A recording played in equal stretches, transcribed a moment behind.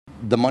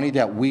the money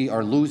that we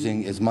are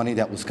losing is money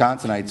that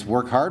Wisconsinites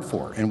work hard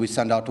for, and we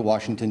send out to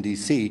Washington,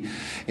 D.C.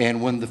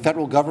 And when the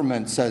federal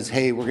government says,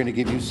 hey, we're going to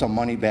give you some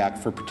money back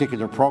for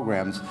particular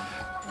programs,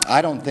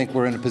 I don't think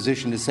we're in a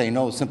position to say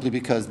no, simply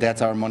because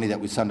that's our money that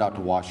we send out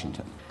to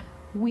Washington.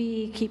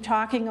 We keep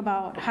talking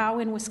about how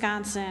in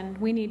Wisconsin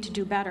we need to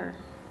do better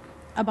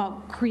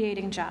about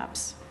creating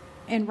jobs.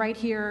 And right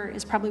here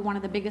is probably one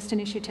of the biggest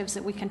initiatives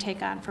that we can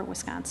take on for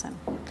Wisconsin.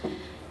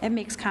 It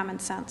makes common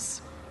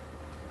sense.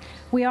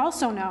 We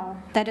also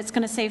know that it's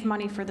going to save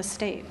money for the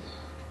state.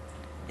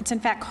 It's in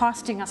fact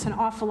costing us an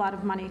awful lot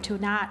of money to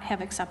not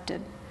have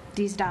accepted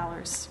these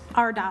dollars,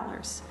 our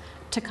dollars,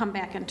 to come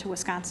back into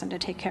Wisconsin to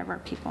take care of our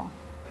people.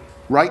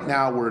 Right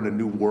now, we're in a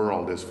new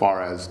world as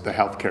far as the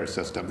healthcare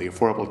system. The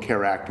Affordable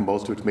Care Act and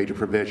most of its major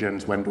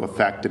provisions went into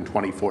effect in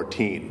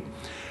 2014.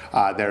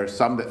 There are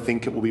some that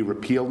think it will be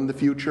repealed in the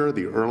future.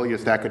 The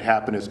earliest that could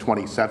happen is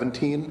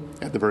 2017,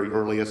 at the very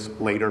earliest,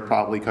 later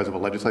probably because of a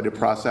legislative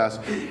process.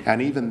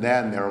 And even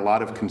then, there are a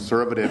lot of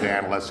conservative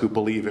analysts who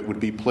believe it would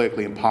be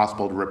politically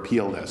impossible to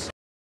repeal this.